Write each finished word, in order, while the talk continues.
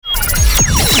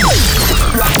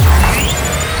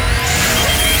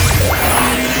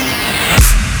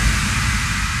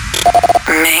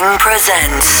Ming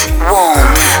presents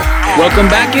Warmth. Welcome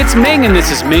back, it's Ming, and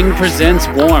this is Ming Presents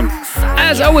Warmth.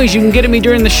 As always, you can get at me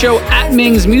during the show at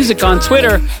Ming's Music on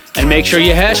Twitter, and make sure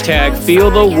you hashtag Feel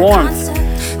the Warmth.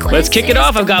 Let's kick it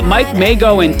off. I've got Mike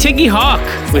Mago and Tiggy Hawk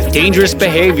with Dangerous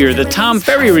Behavior, the Tom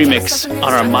Ferry remix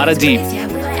on Armada Deep.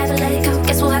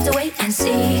 Guess we'll have to wait and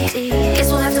see. Guess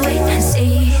we'll have to wait and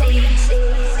see.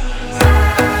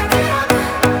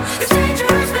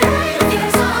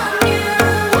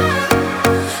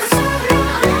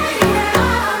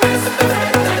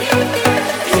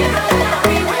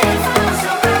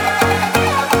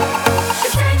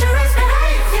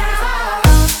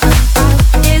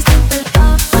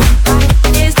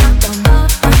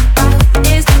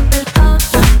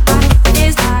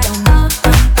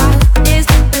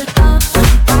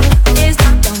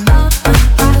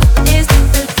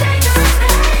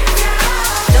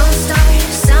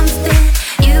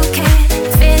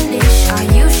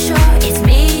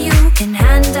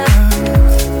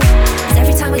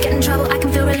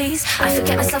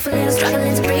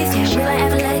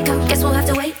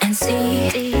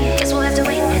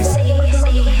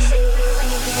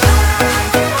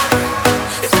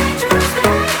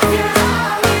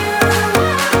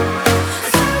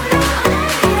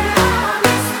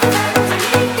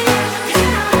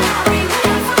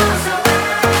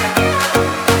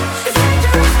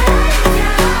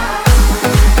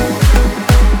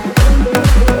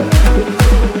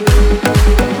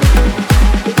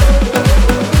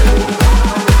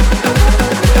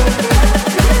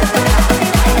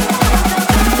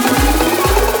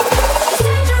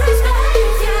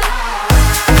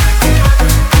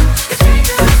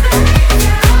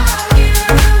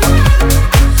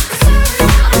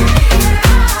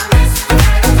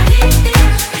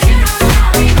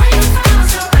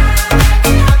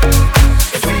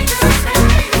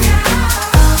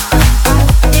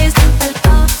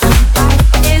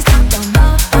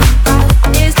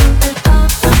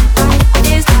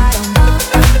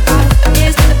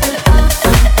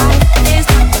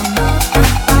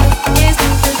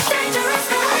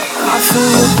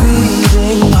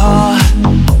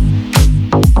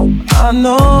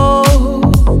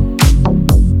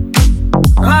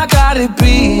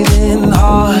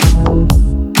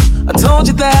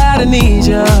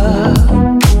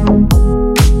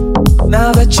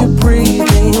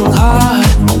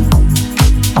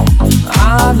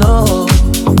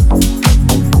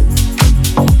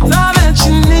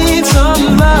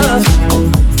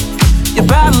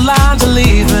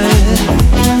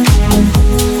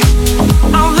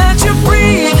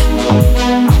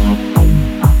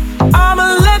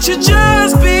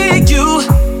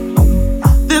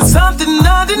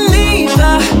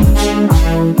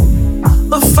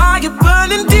 Fire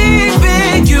burning deep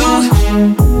in you.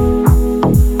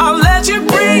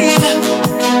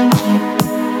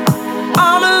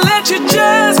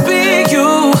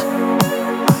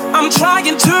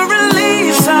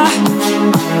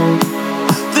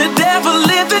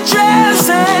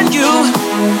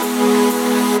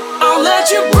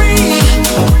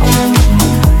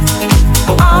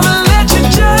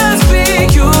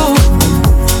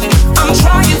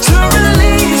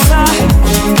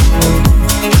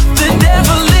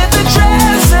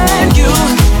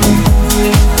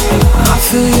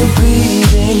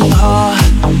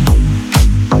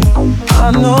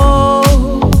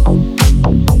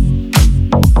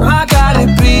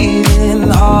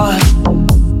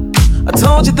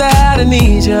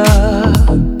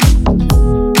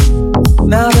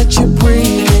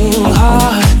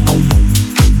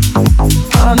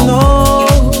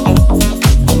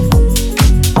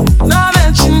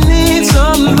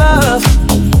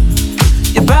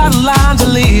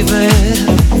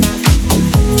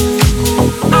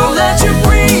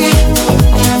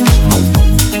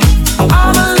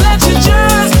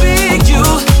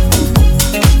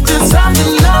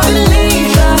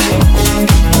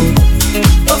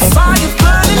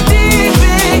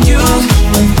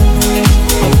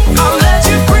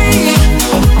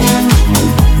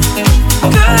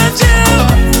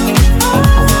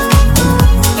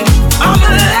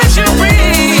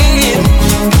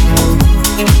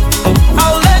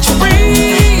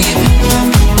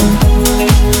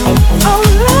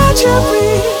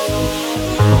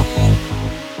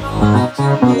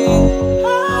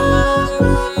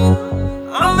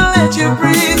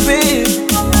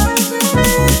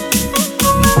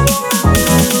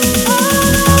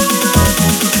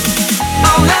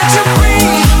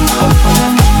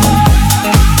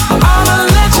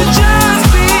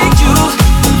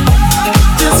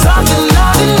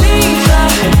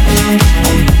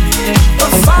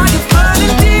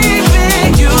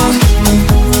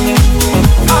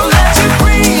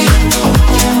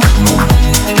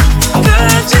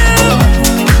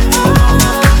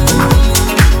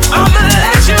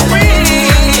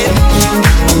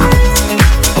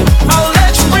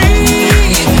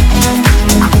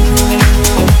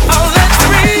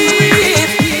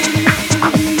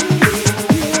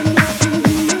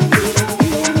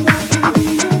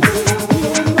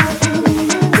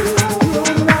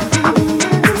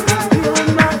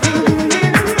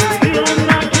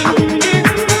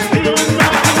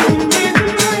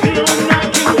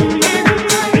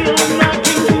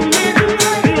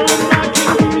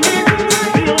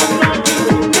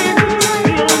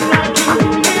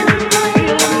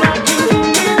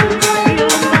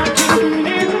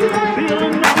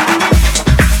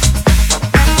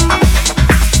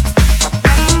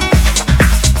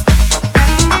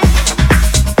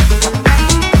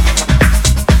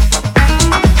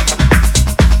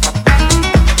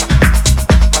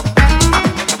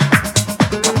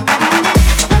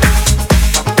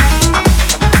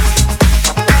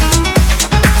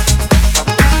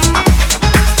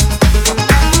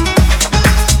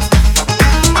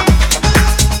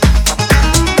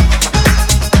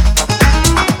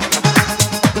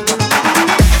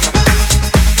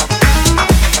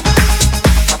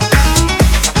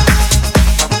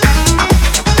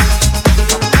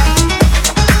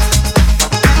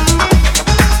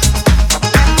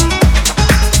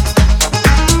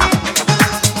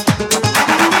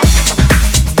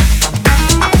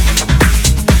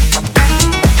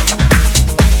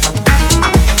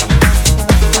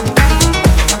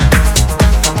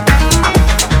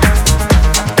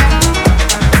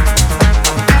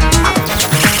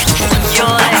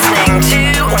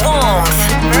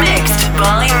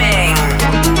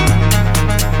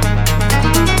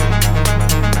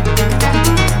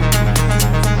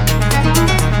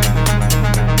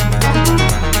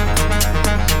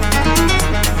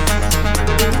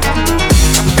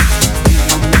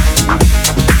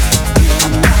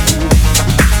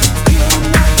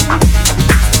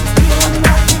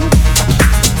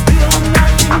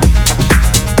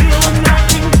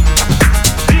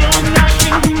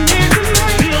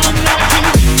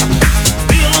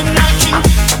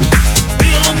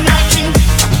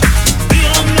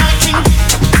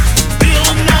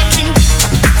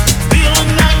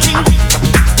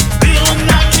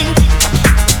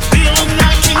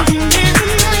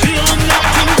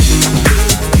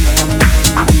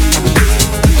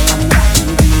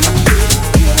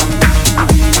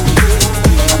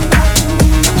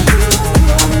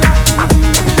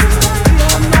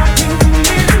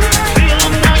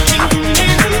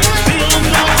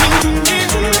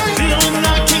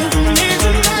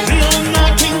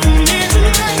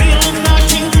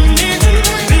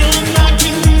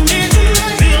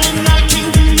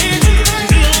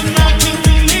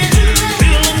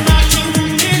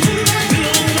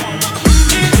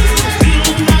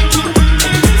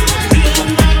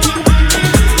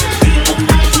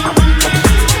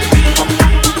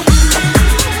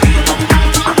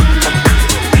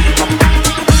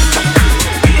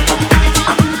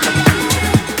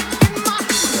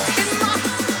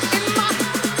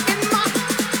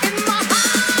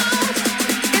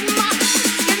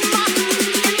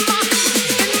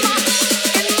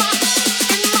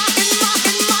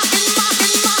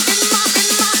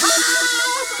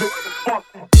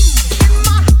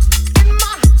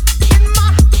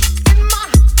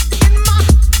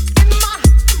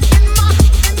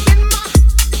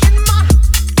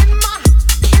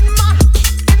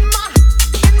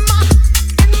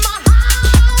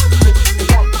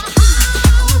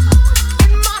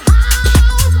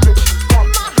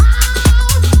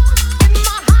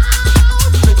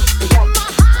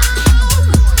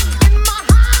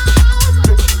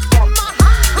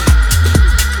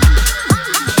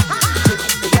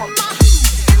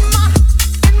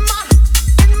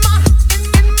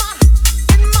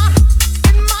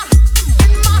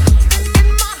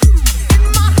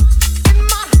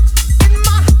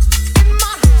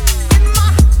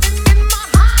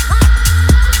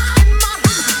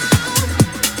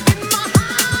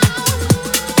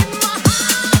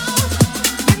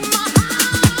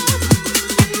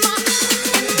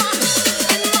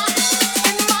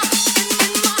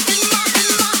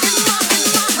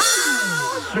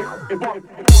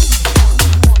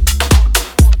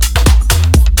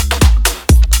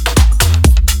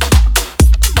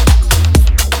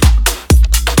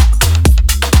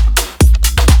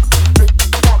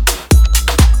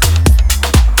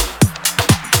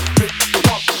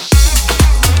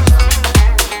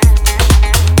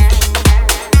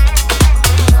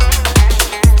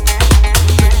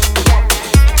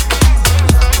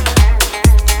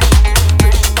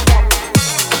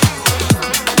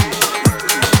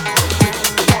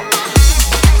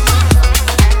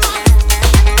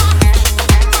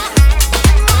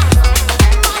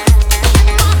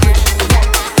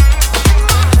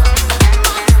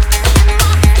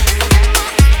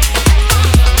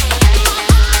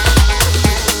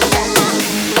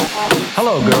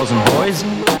 Hello, girls and boys.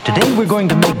 Today we're going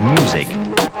to make music.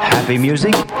 Happy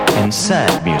music and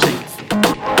sad music.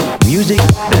 Music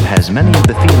that has many of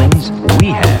the feelings we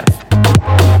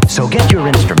have. So get your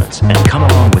instruments and come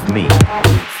along with me.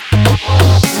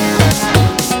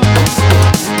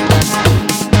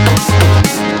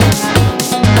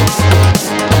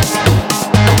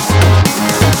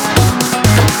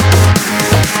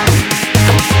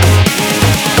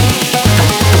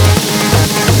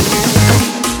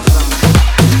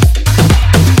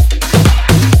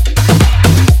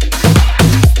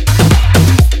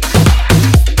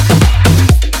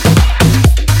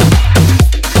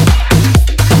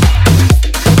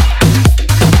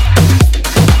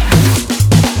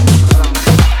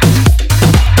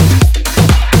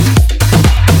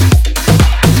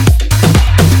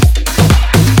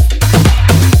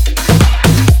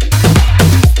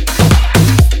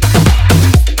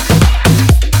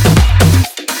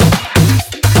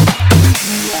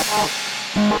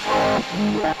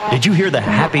 Did you hear the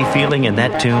happy feeling in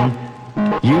that tune?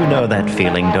 You know that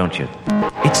feeling, don't you?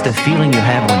 It's the feeling you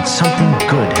have when something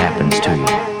good happens to you.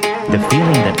 The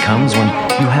feeling that comes when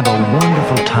you have a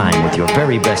wonderful time with your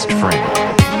very best friend,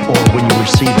 or when you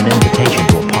receive an invitation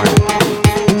to a party.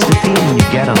 It's the feeling you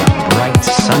get on a bright,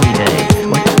 sunny day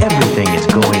when everything is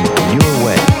going your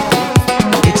way.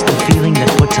 It's the feeling that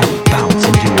puts a bounce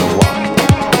into your walk,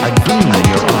 a gleam in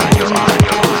your eye.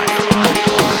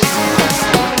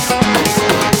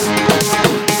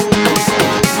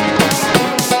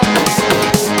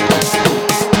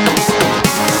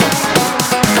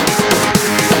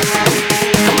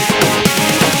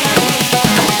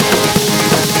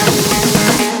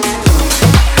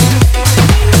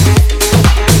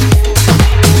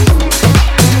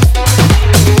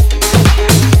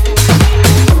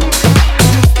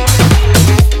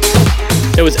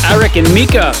 It was Eric and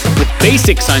Mika with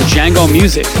Basics on Django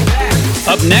Music.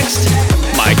 Up next,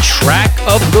 my track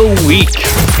of the week.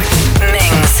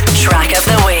 Ming's track of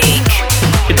the week.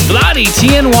 It's Vladi,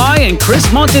 TNY, and Chris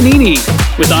Montanini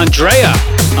with Andrea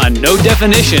on No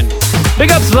Definition.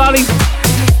 Big ups, Vladi.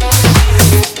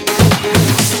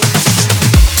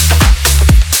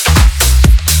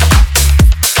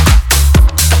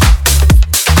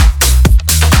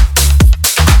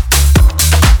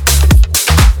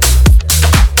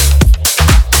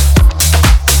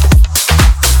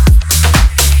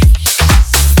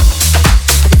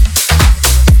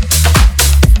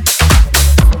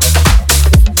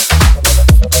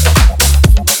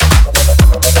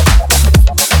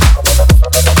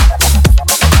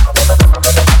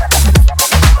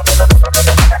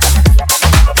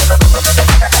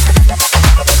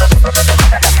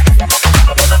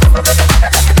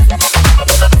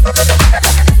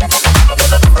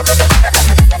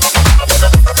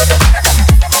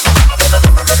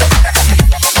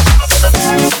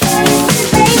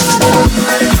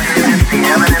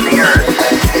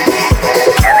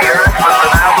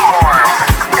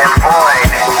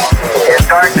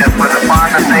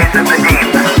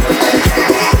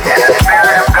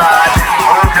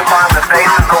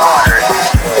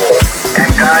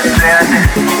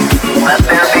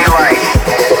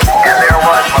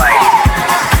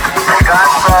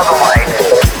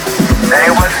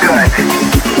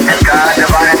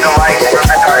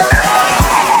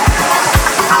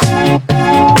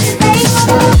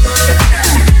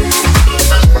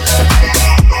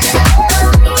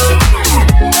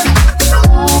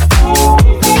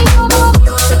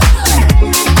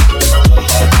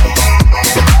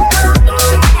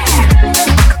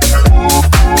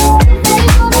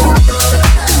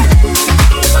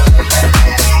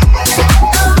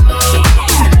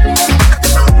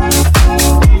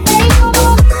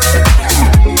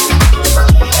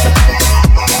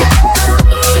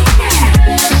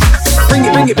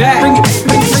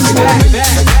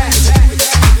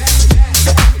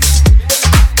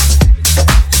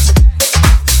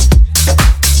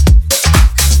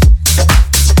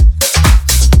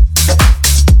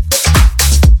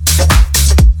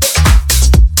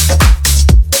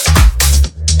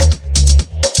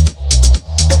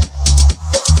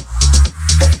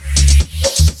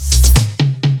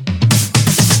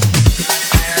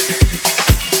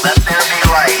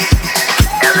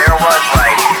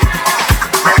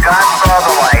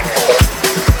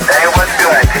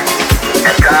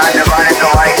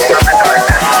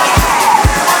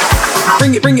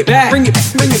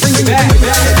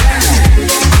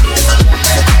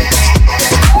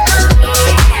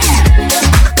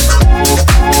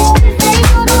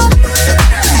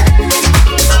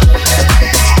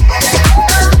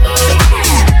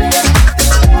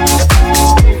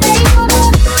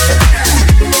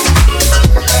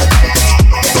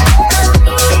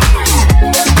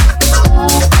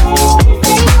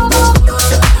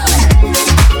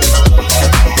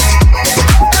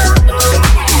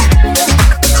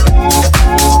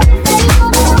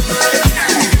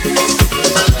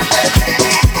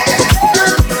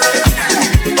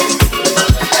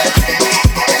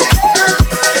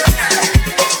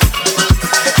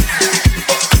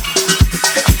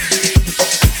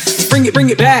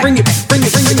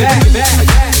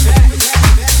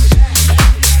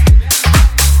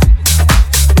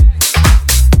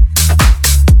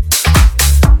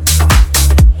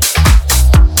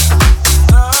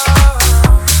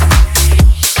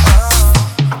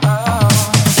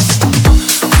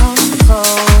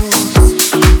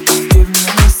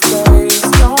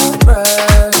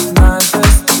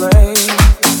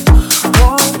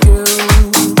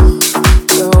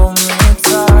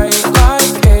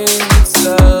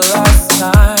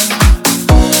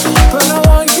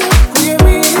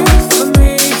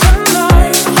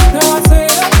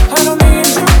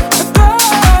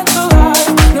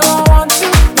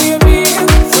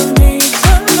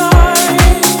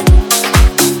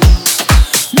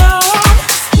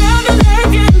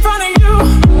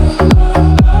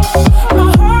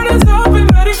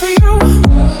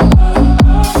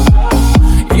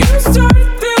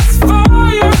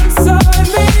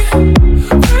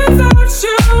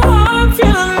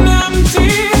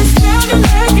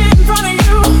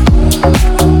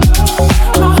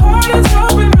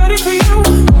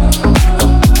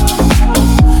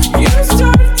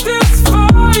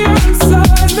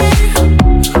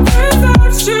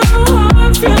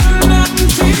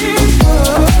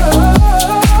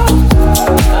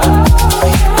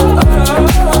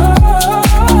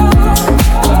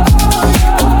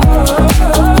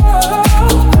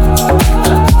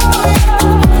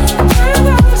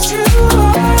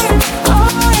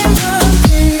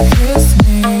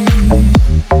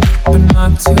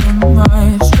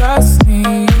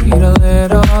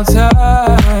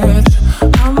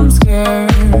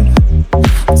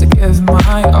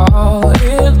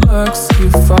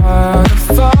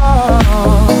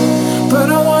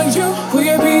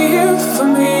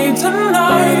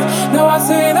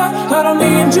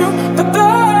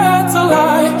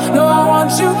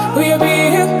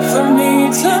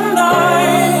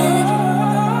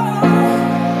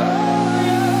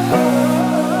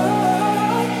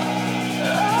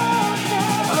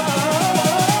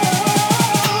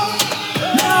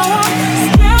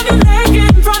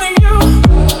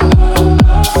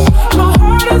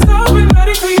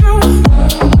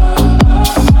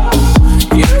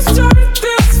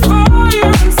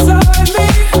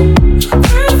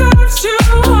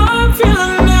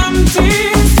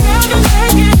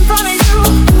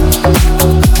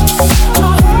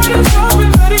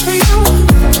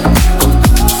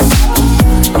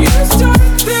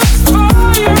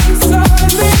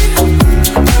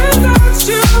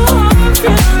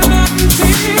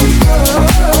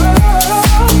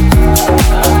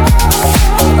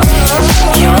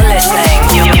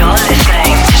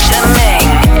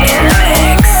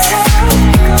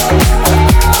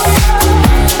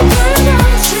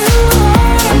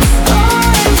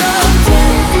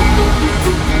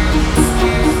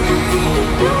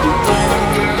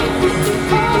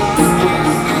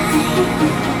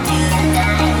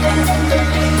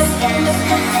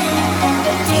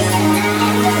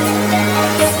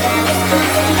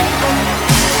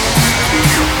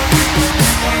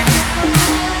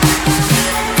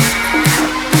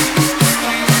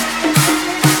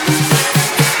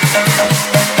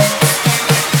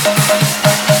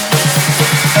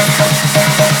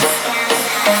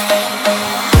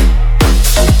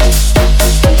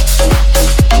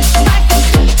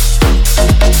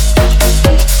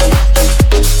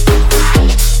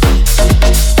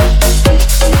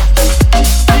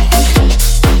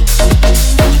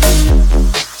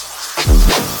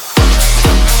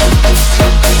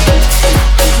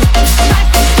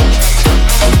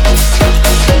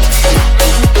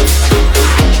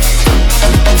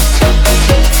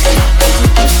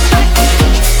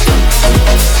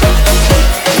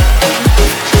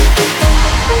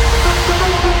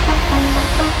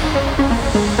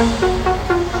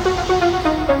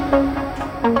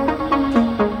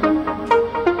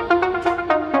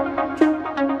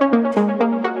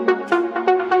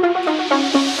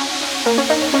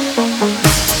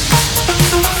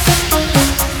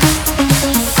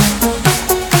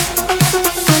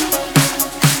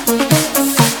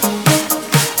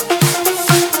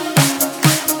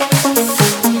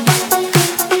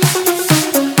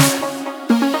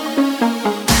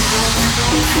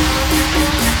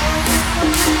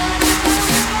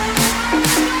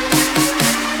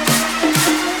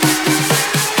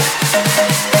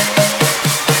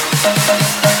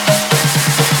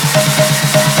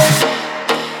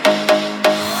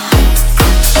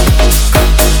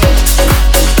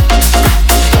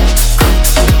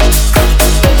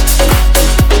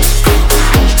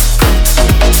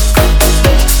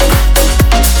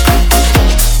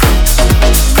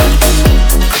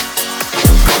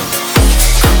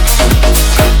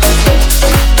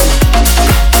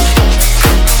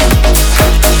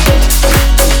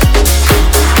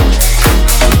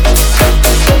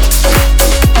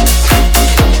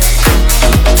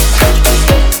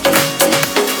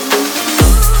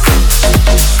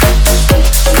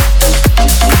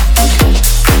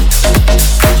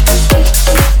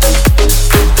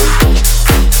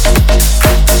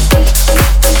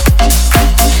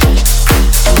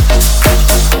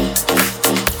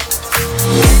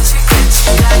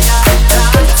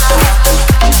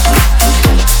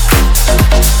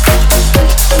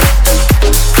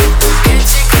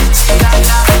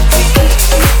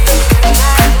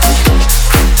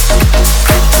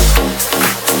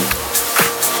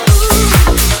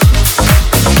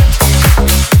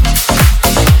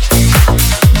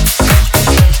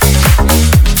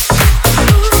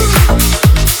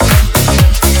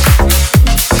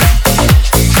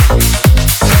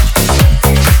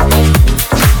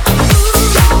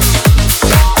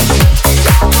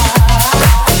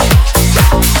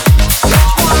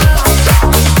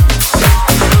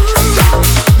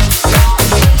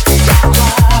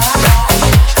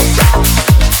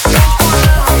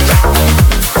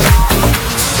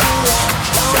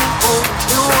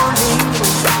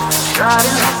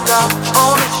 stop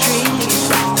on the street.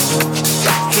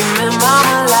 He met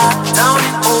Mama Lot down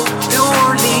in Old New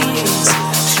Orleans,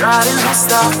 striding her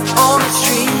stuff on the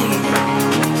street.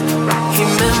 He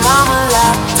met Mama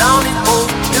Lot down in Old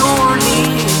New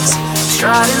Orleans,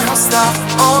 striding her stuff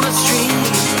on the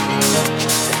street.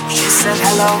 She said,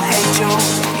 hello, hey Joe,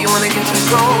 you wanna give it a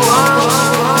go?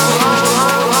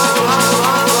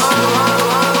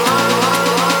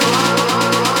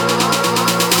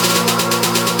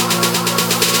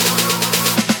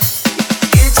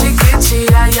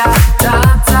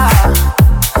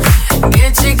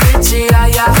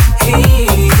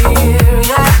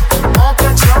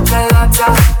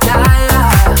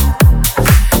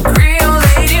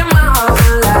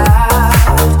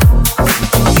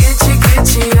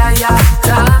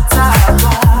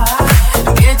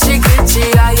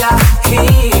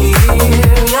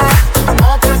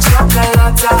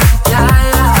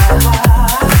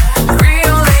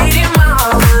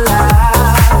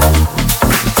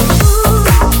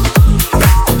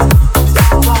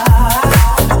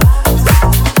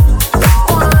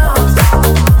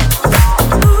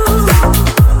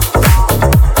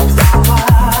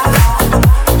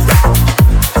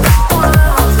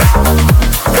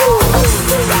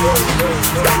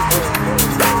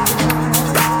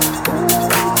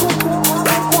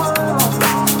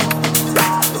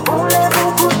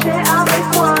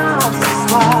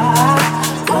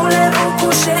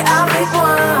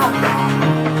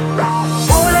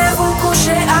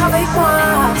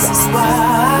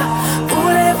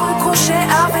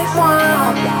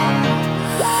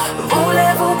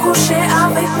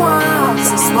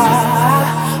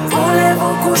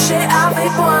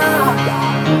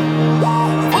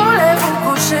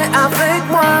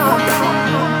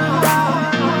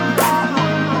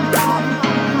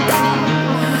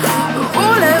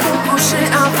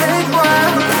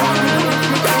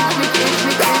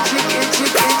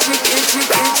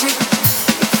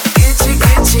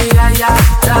 Ya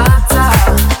da da,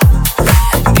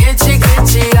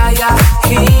 gitchy ya ya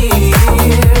here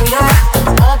ya,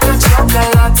 mocha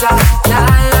chocolate ya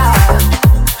ya,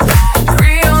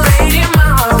 Creole lady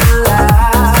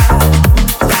marmalade.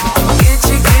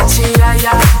 Gitchy ya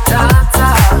ya da da,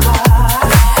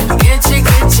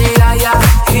 gitchy ya ya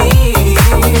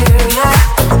here ya,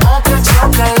 mocha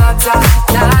chocolate ya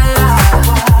ya,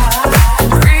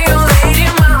 Creole lady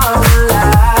marmalade.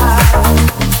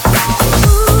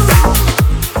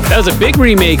 That was a big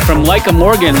remake from Leica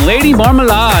Morgan, Lady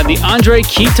Marmalade, the Andre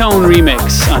Ketone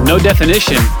remix on No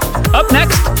Definition. Up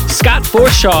next, Scott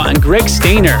Forshaw and Greg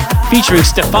Stainer featuring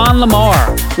Stefan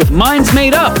Lamar with Minds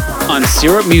Made Up on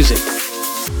Syrup Music.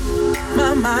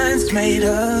 My mind's made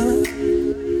up.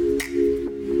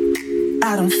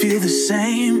 I don't feel the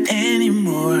same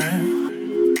anymore.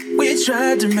 We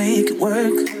tried to make it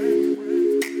work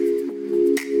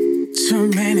too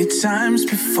many times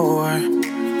before.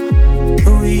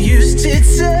 We used to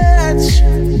touch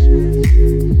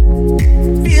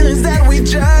feelings that we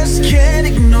just can't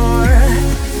ignore.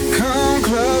 Come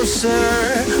closer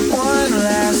one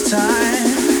last time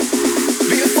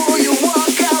before you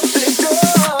walk out the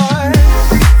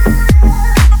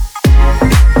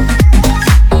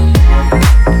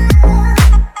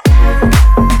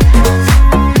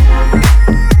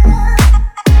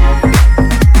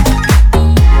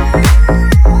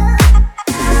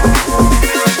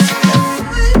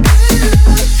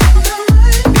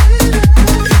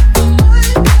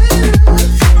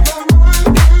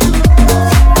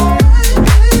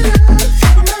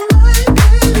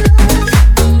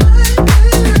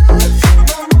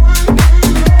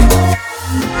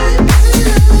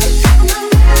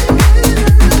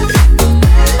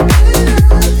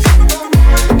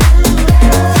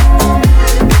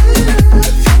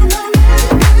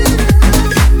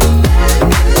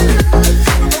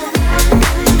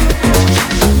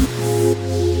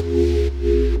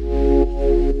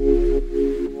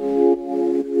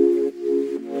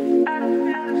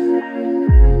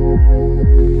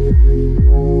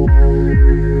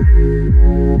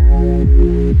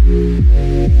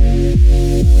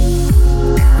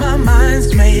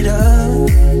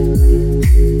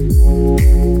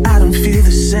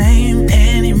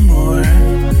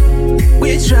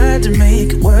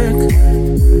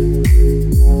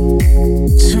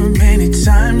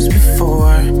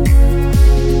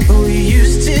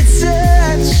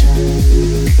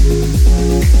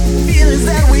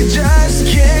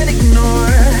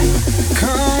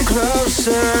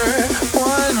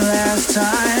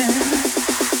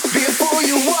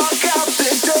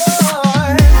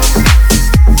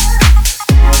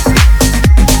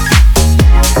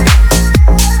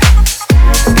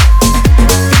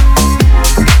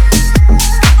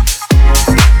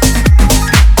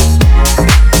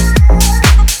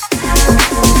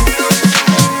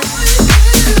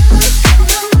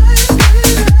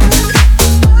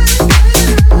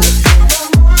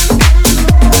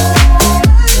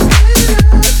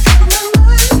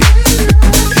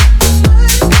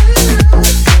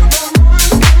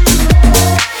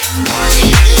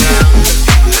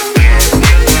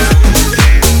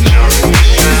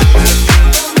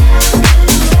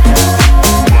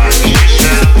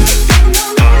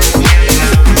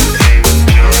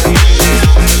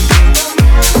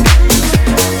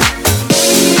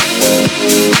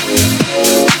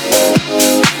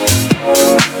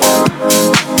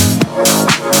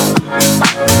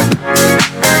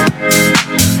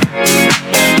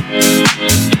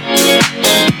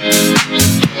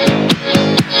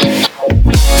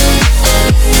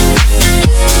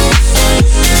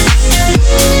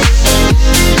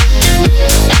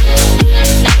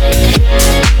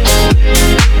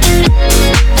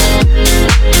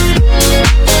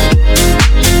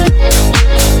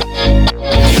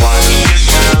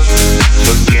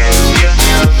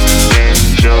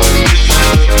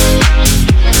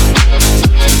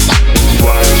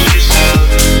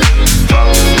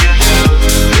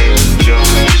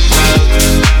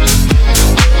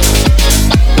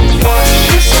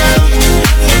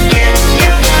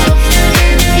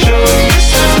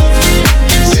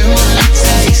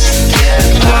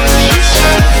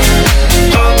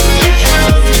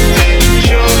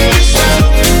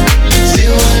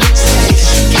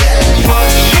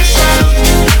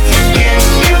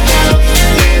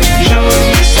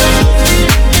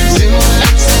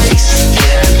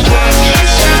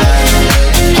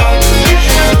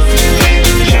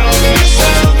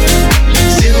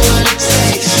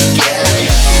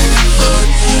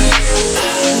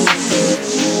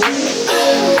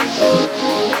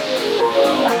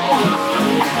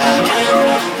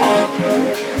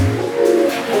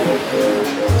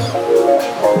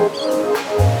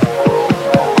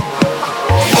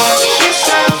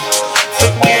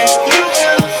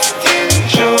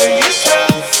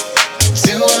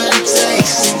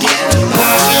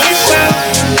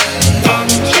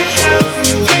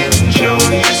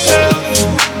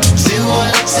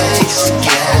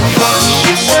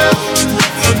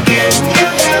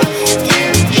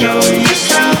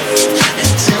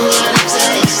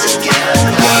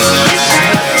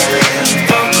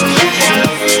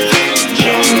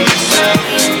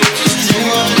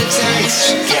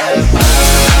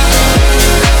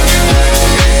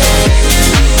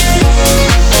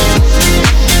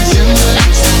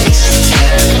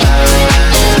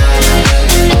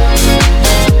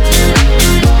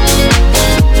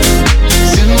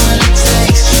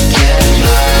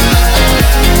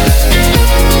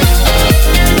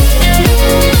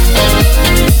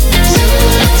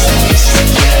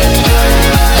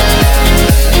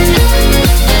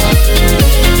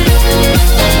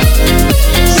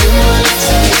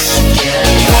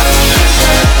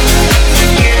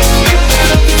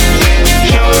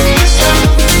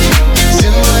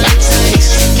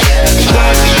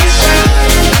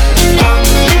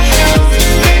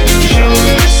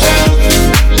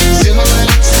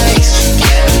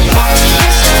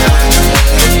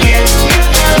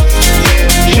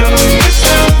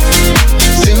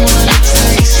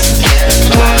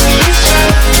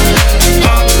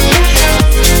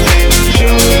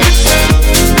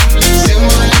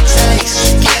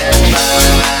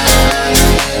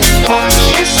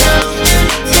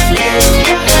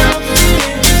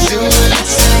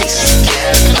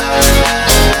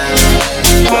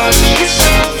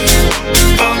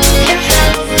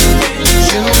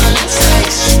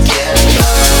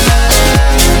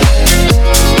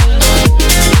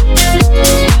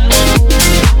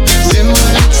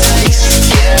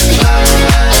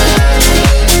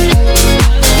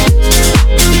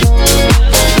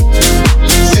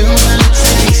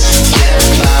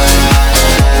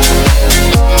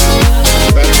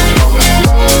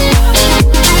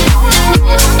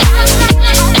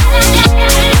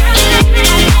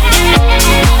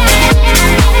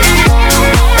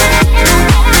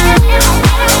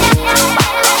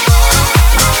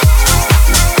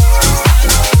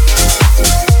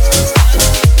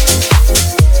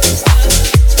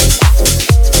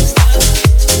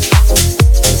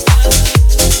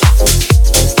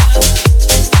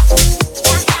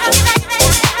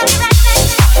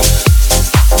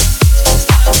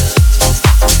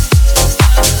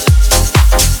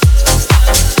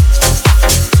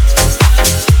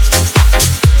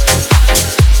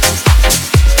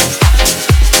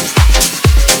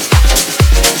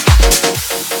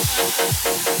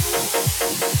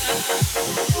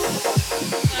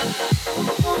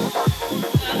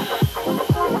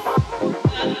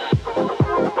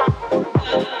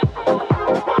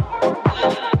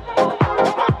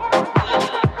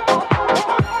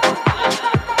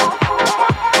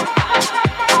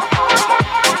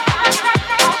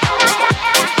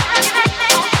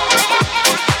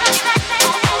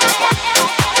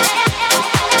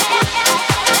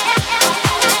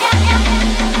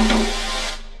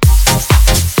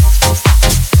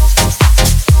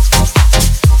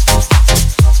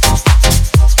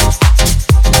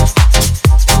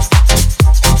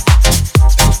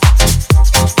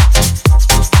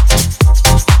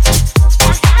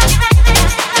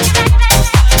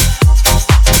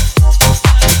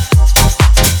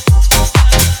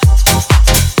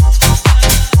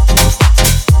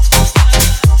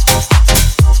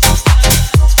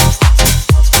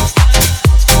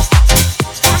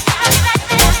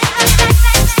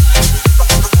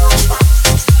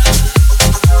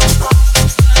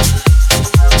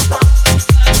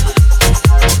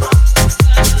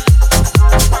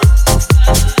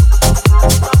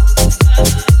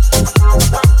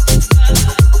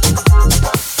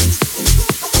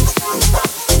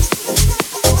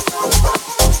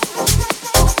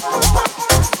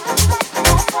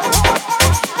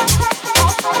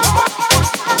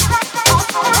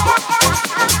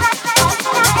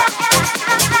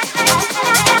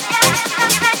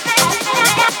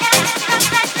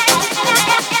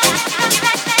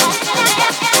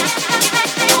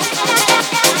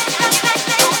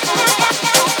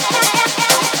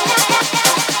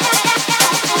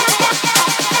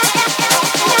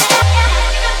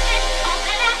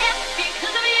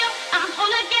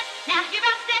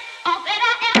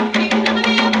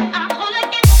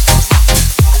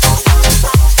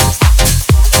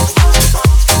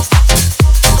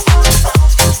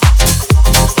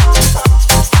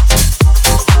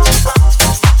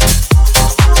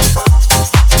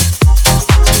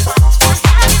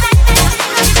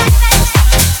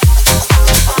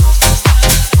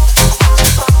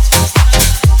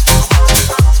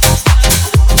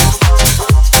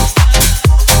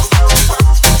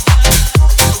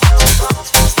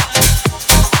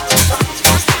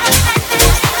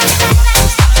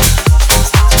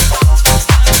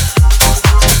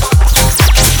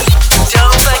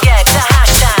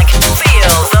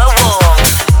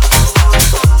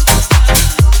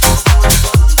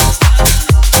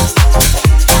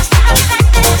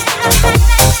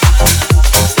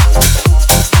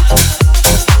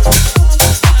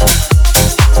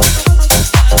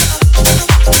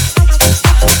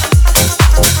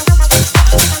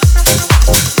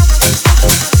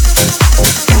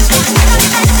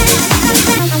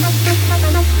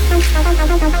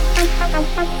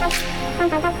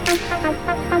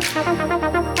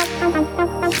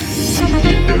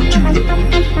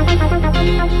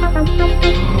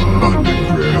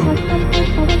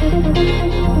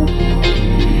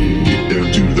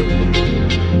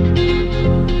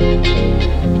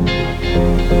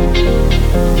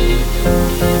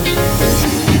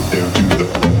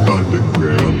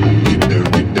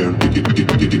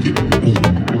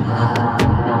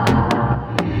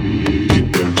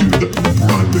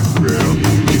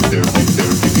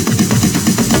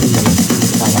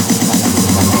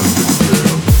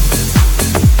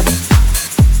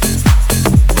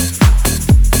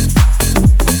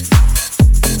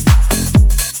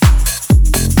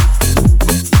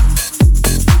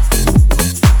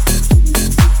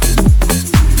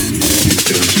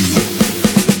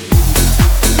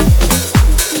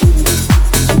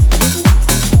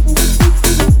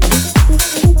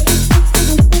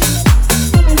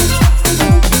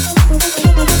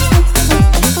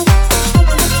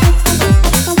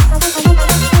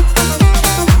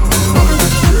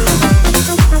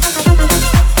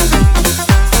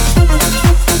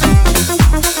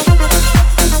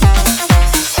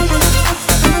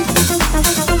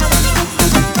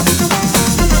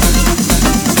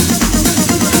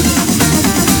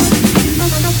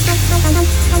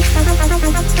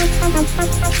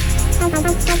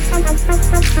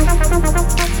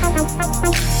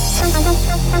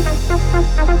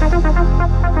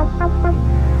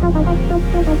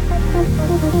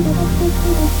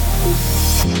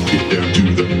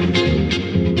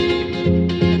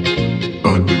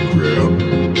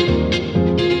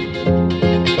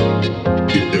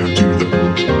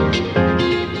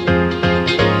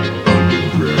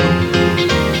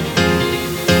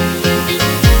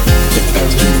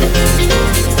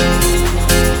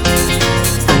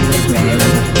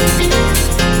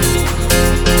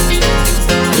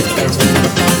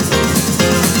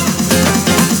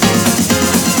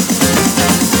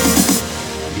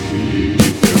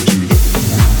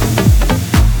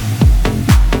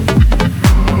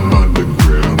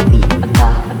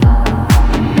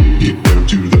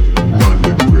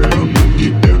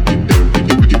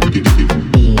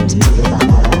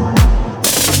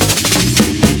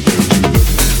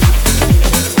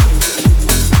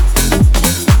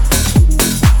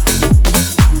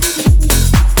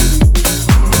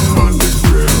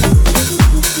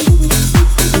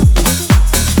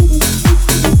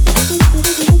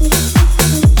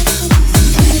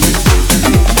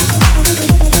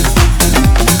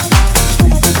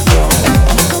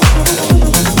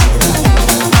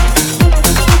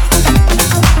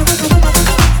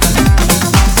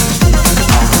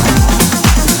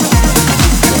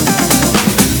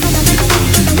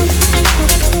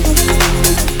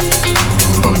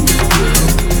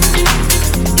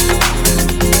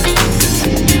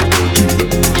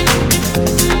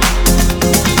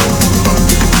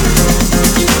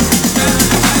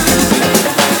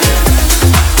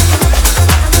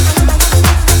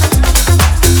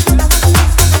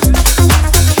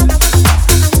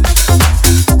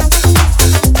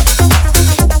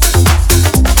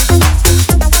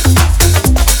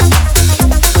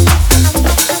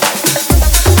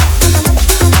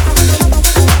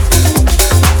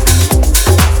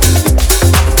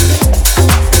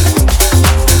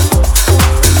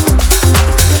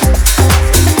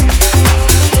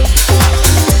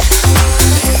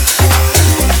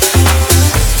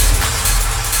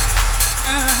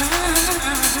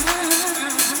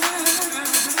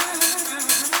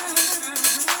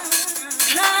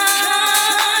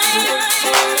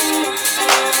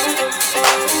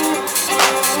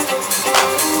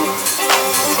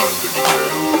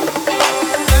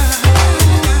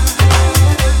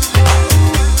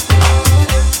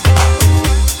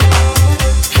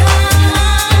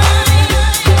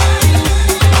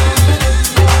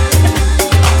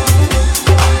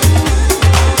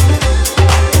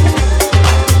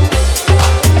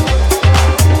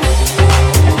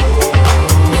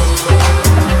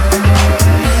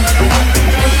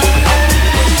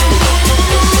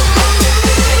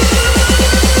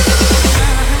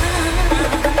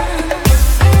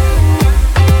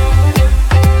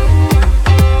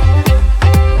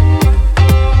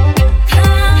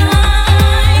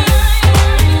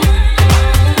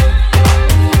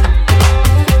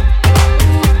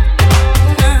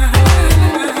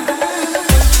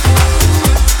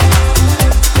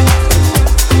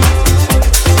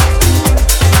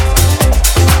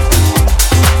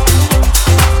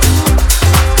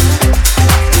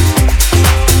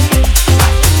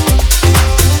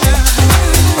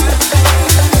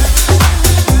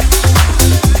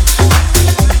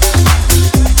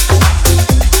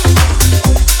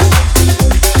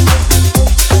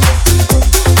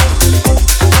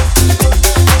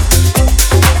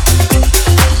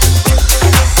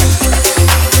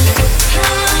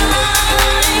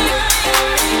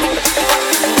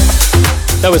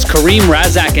that was Kareem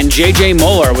Razak and JJ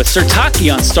Moeller with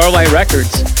Sirtaki on Starlight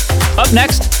Records. Up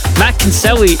next, Matt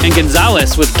Kinselli and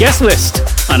Gonzalez with Guest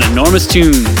List on Enormous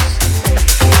Tunes.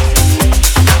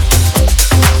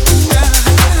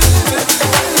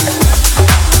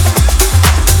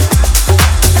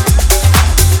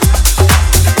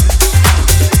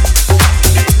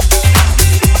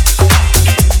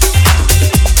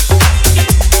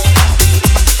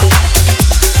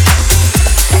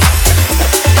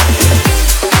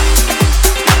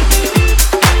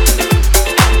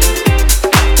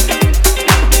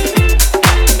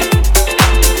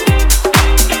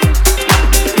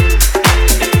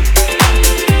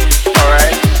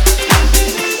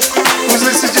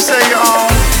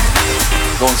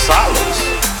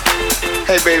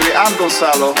 Hey baby, I'm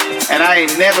Gonzalo, and I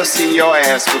ain't never seen your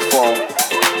ass before.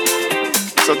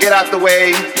 So get out the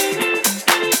way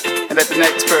and let the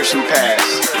next person pass.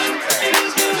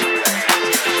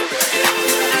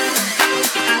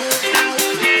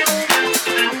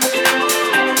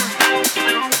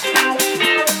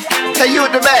 Hey, you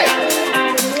at the back.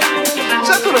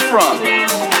 Step to the front.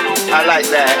 I like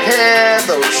that hair,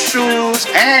 those shoes,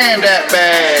 and that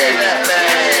bag.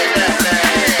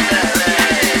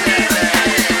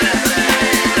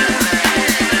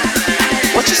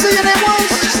 What you say your name was?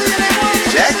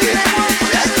 Jackie.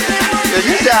 Yeah,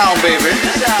 you down, baby.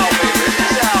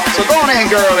 So go on in,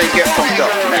 girl, and get funked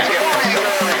up now.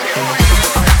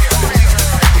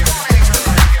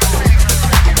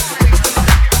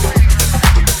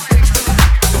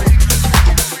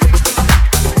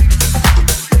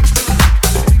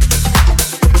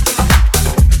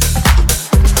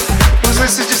 Who's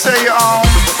this? Did you say you're on?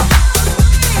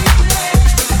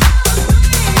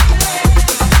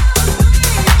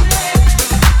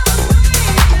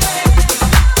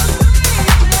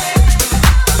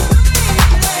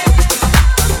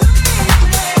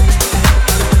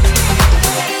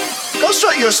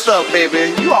 Your stuff,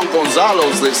 baby. You on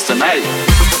Gonzalo's list tonight.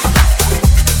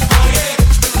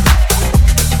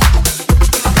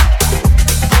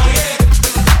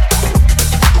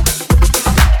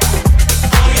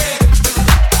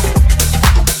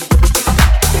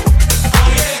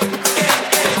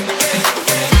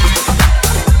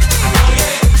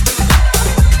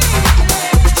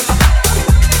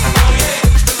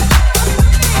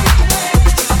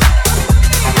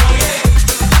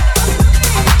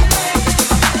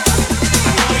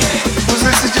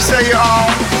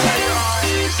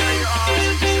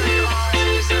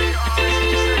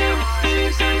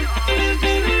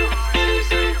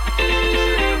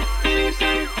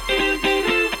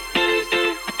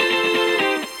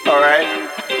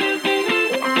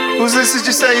 Who's this? Did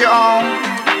you say you're on?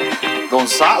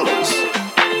 Gonzalo's.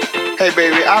 Hey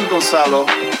baby, I'm Gonzalo,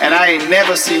 and I ain't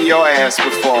never seen your ass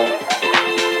before.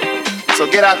 So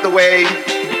get out the way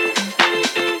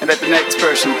and let the next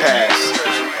person pass.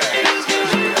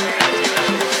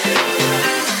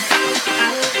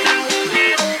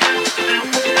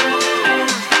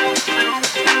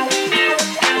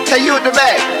 Hey, you at the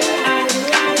back.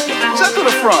 Step to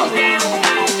the front.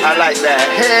 I like that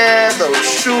hair, those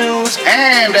shoes,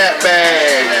 and that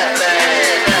bag.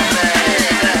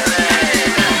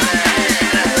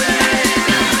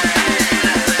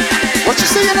 What you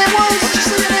say your name was?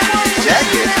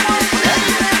 Jackie.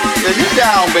 Yeah, you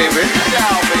down, baby.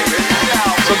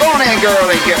 So go on in, girl,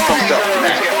 and get funked up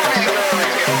now.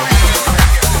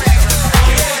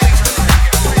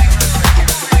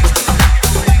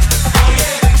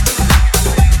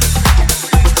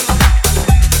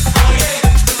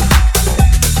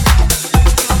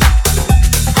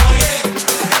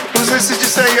 Did you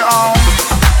say you're on?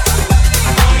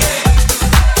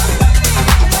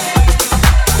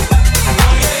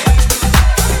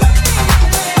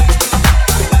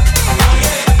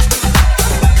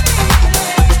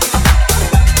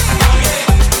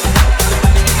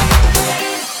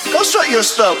 Go strut your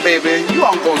stuff, baby. You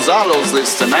on Gonzalo's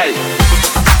list tonight.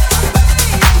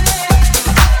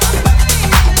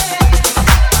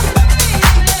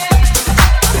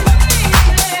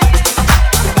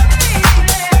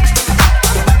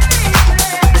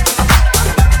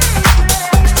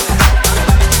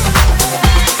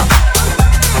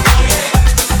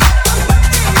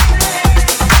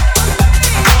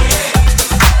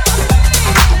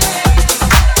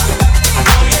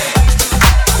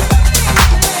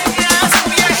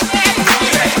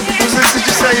 Did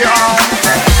you say you're on?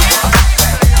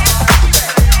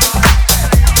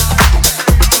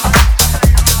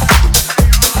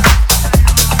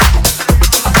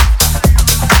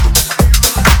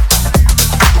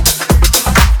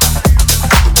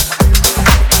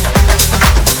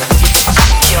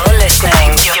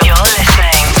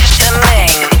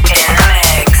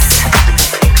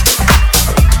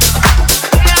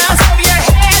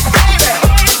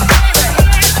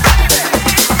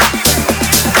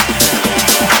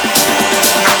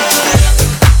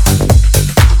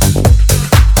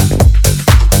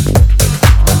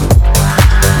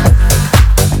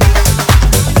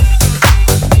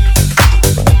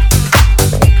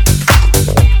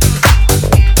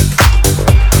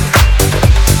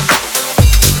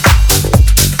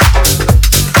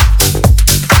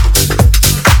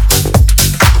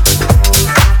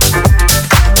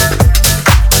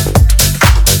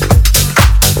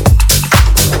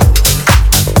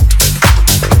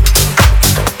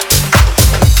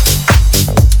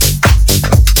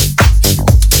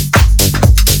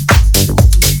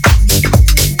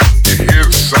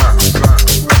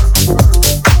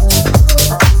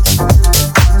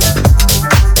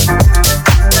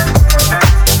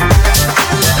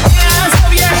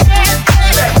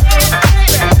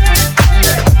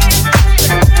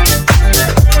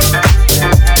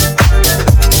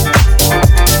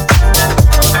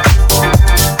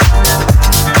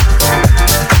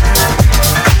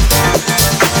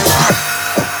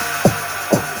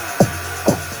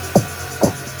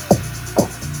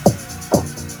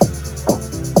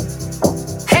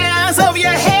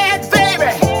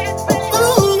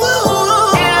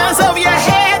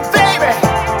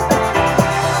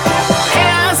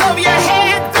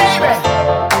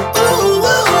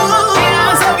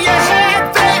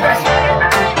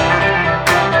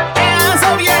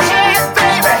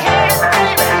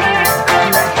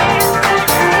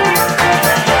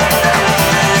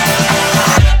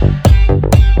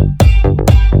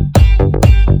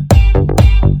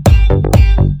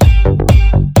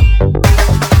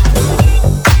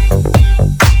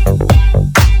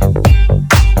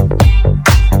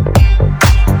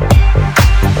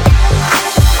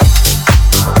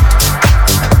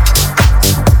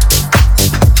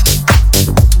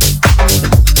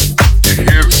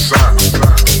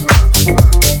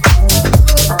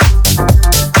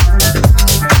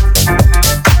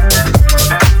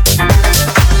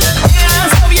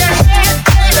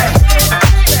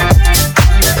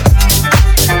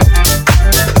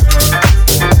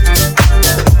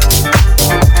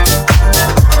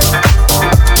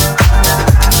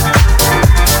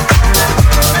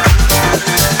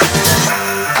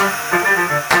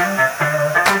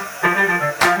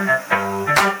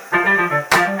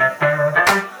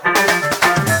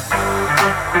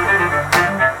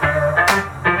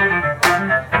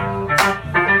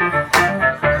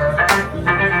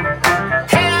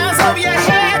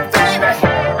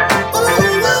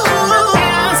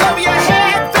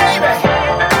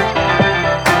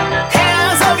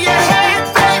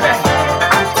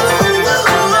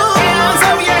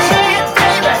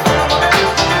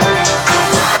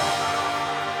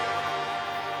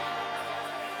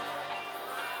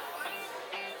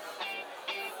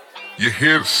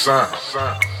 hear the sound.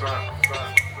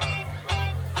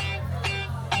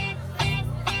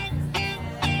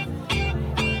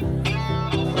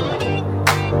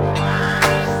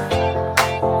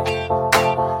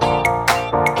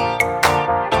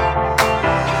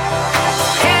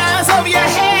 Hands over your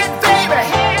head, baby.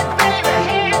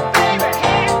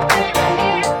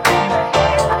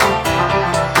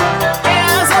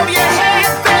 Hands over your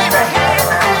head, baby.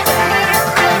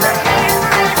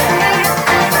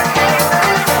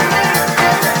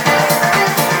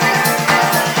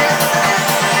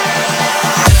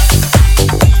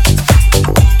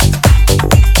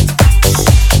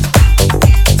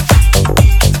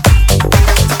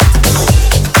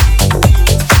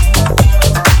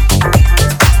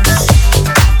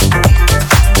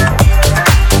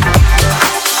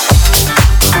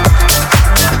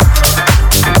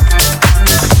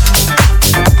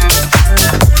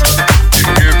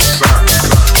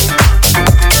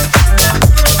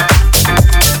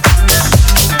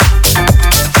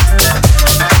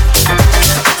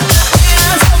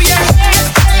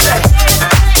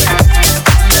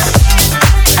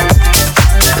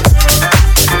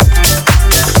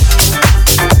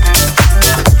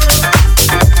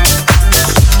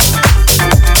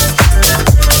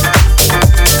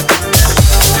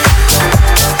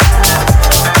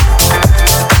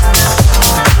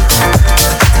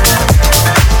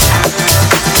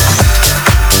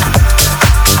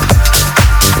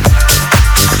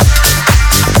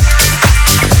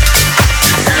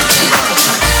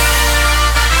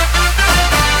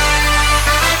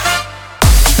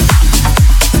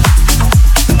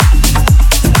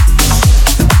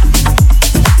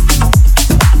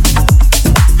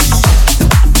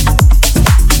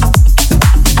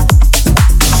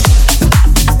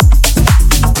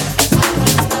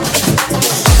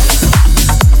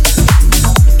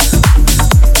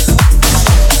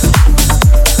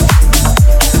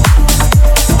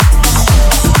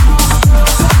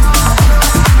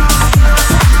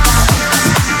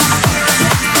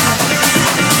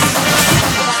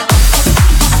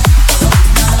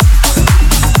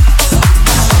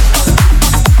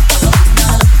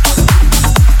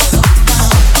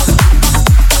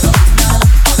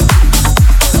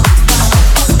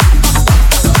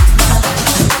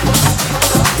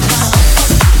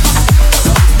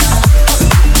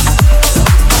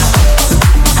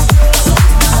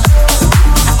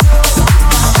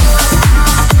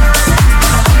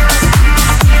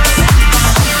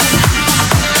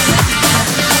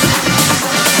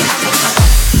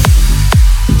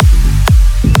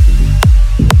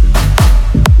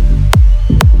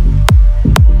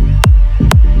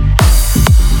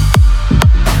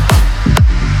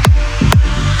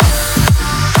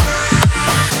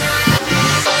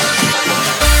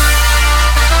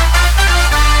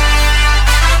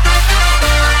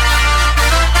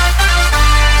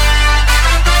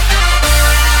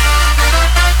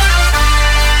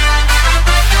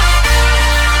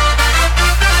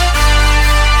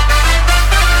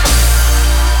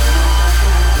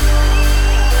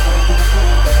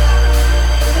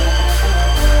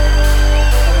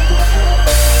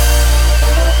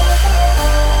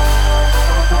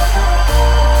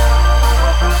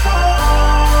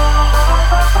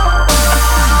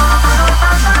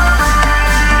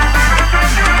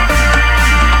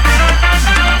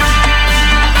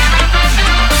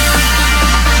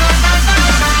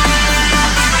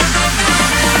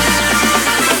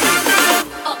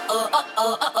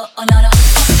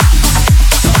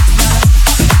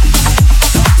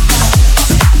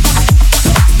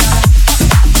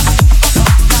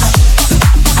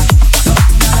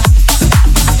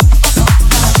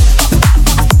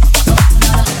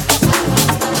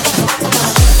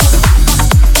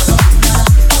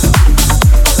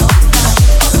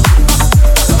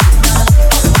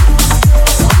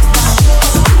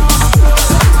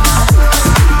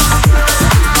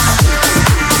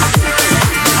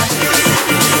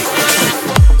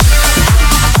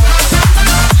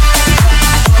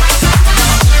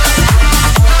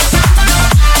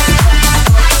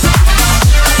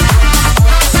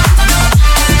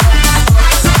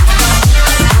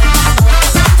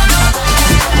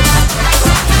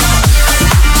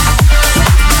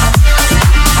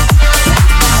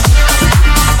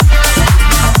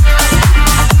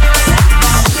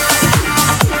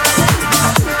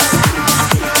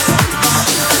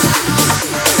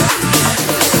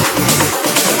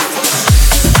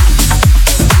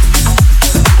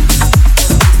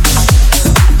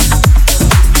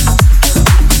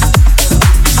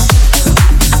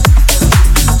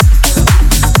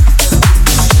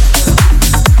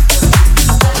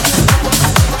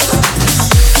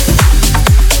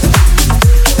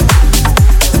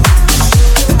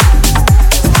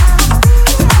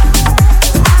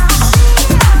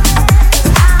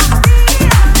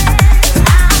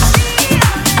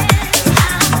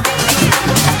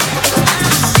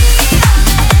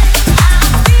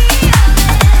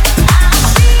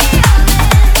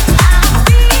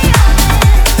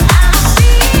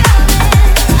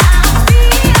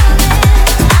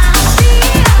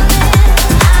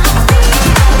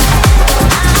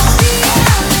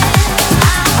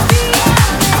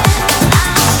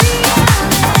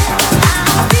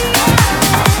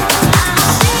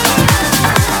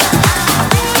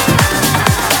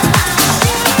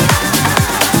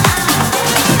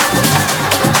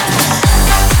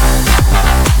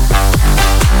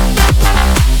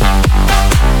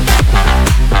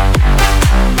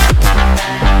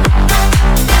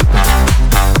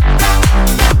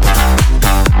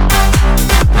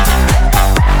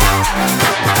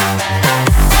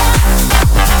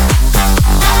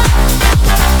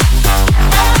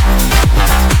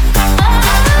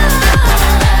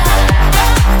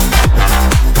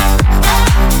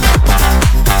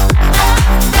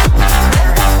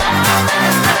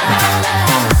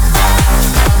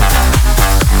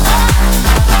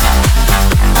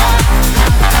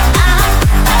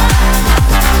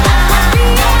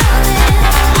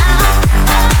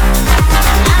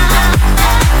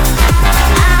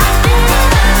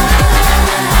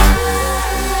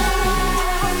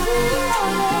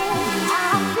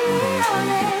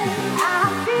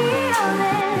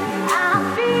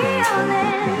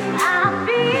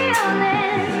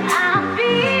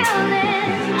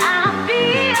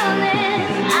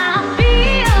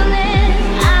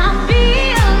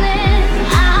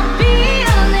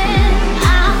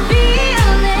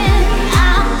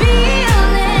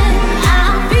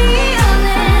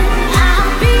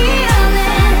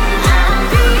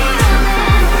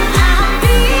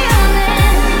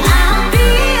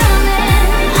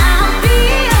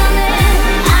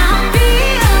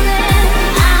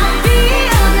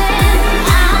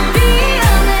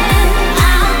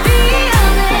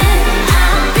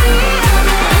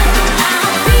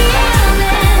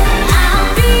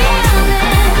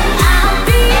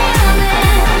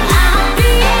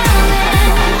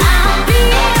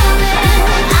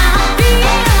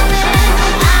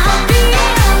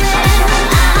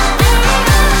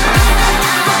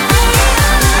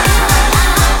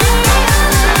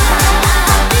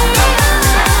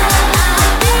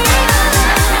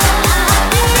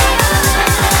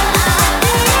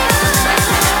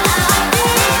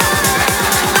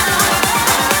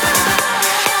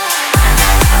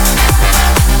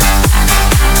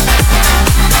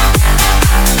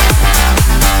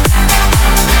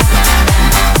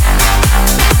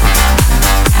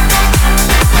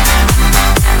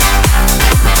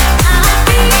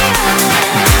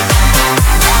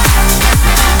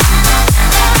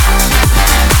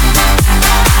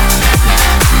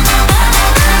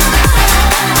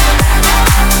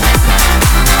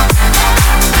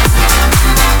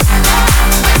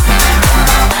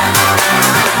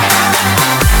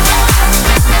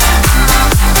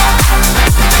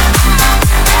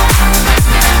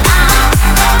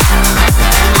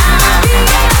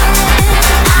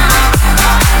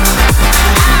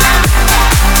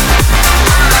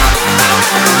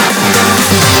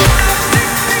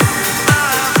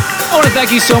 to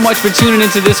thank you so much for tuning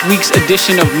into this week's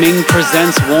edition of Ming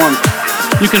Presents Warmth.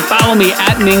 You can follow me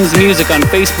at Ming's Music on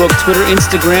Facebook, Twitter,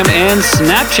 Instagram, and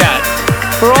Snapchat.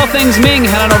 For all things Ming,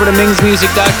 head on over to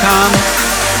mingsmusic.com.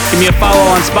 Give me a follow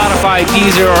on Spotify,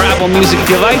 Deezer, or Apple Music if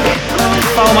you like.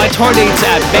 Follow my tour dates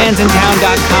at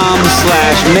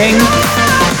bandsintown.com/Ming.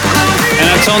 And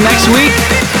until next week,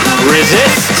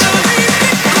 resist.